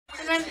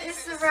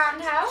This is a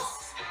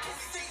roundhouse.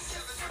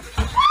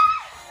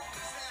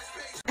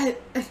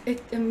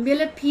 A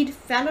millipede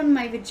fell on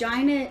my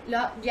vagina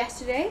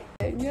yesterday.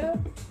 Yeah.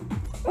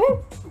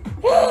 Oh.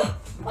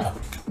 What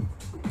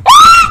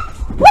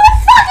the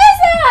fuck is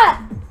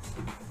that?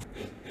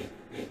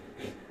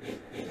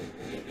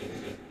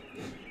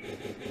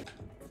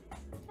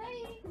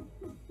 Hey.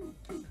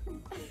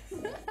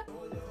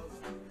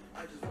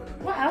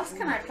 What else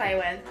can I play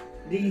with?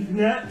 These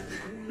nuts.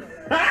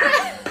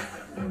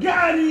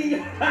 Got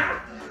it.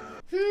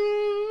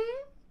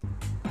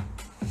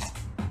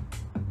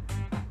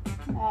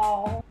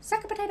 Oh,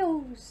 sack of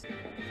potatoes.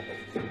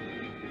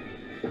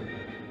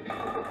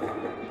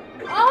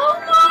 Oh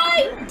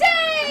my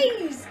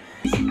days!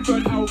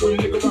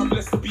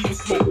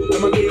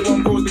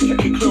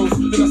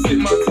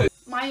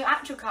 My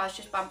actual car is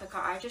just bumper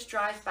car. I just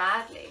drive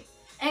badly.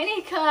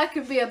 Any car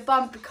could be a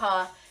bumper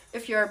car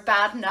if you're a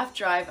bad enough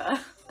driver.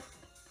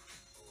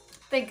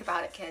 Think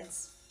about it,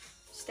 kids.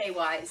 Stay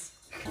wise.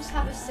 Just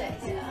have a sit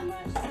here.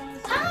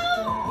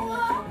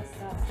 Ow!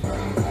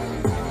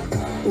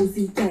 You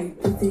weren't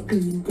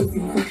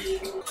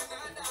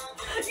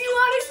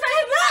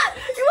expecting that!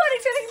 You weren't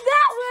expecting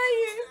that, were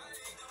you?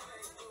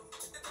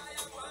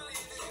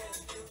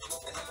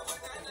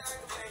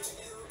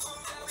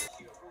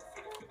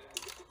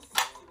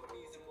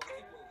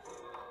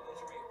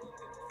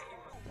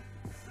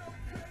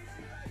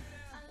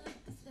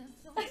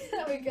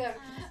 There we go.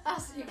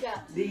 That's what you get.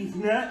 These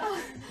nuts.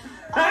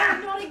 Oh,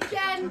 not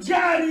again.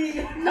 Got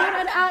it.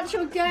 Not an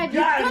actual game. You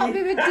got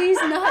me with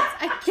these nuts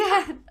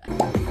again.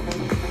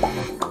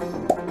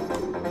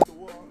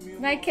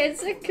 My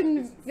kids are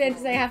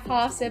convinced they have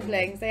half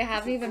siblings. They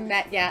haven't even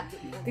met yet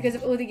because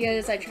of all the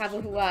years I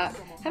travel to work.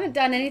 Haven't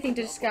done anything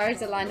to discourage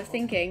the line of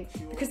thinking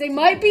because they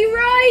might be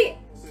right.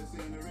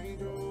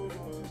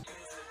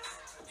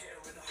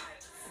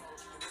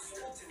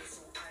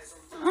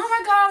 Oh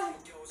my god.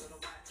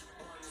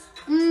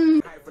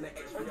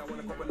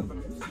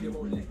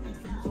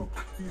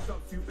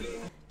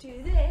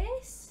 Do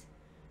this.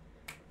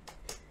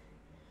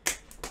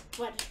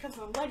 Where did she come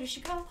from? Where did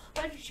she come?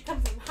 Where did she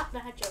come from? Hat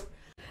my Joe.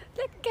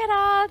 Look at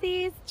all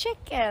these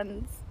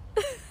chickens.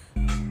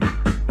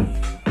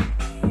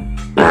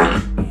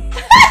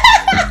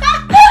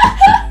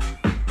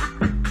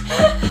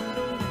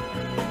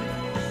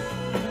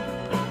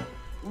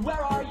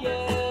 Where are you?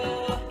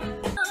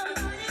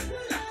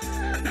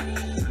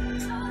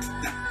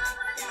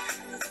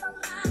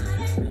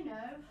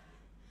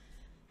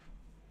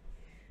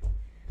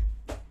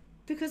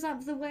 Because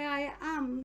that's the way I am.